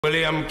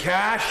William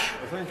Cash.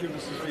 Thank you,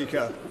 Mr.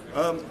 Speaker.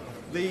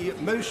 The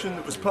motion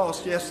that was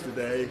passed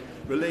yesterday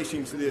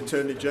relating to the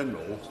Attorney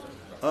General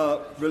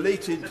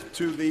related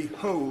to the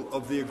whole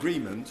of the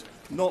agreement,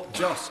 not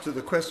just to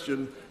the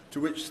question to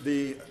which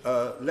the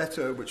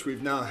letter which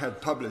we've now had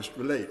published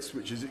relates,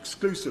 which is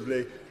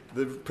exclusively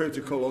the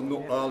protocol on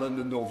Ireland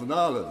and Northern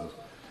Ireland.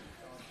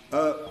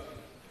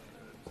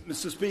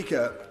 Mr.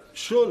 Speaker,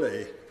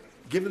 surely,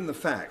 given the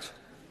fact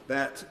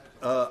that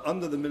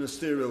under the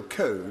ministerial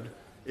code,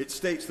 it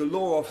states the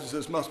law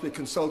officers must be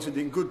consulted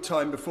in good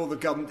time before the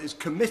government is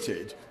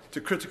committed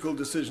to critical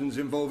decisions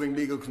involving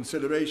legal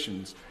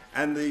considerations,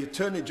 and the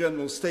Attorney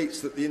General states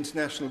that the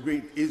international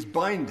agreement is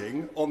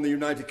binding on the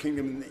United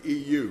Kingdom and the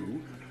EU,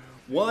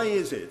 why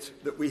is it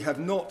that we have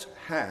not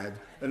had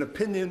an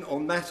opinion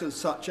on matters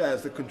such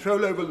as the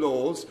control over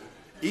laws,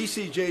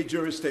 ECJ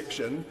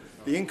jurisdiction,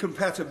 the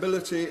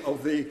incompatibility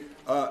of the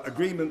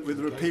agreement with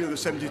the repeal of the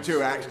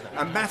 72 Act,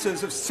 and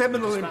matters of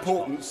seminal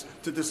importance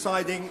to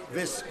deciding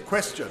this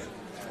question?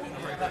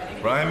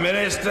 Prime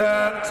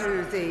Minister.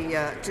 To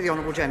the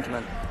honourable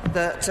gentleman,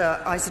 that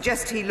I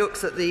suggest he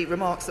looks at the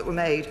remarks that were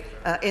made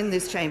in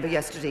this chamber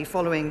yesterday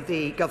following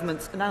the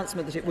government's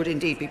announcement that it would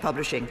indeed be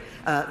publishing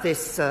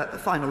this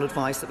final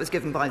advice that was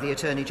given by the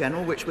Attorney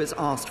General, which was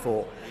asked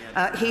for.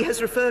 He has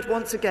referred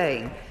once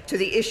again to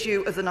the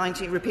issue of the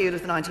repeal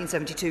of the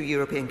 1972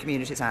 European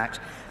Communities Act.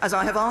 As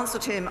I have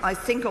answered him, I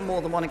think, on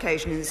more than one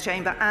occasion in this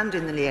chamber and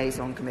in the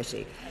liaison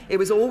committee, it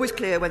was always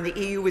clear when the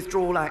EU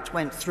Withdrawal Act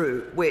went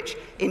through, which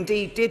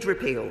indeed did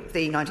repeal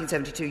the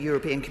 1972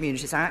 European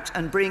Communities Act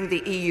and bring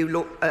the EU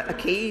law,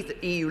 the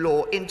EU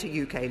law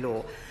into UK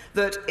law,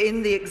 that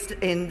in the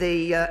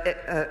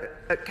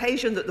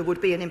occasion that there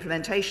would be an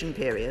implementation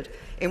period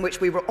in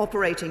which we were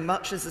operating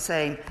much as the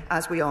same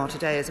as we are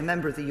today as a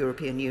member of the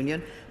European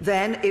Union,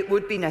 then it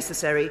would be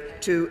necessary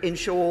to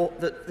ensure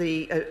that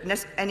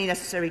any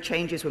necessary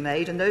changes were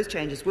made, and those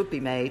changes would be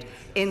made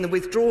in the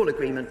Withdrawal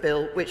Agreement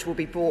Bill, which will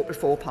be brought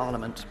before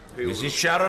Parliament. Mrs. Sharon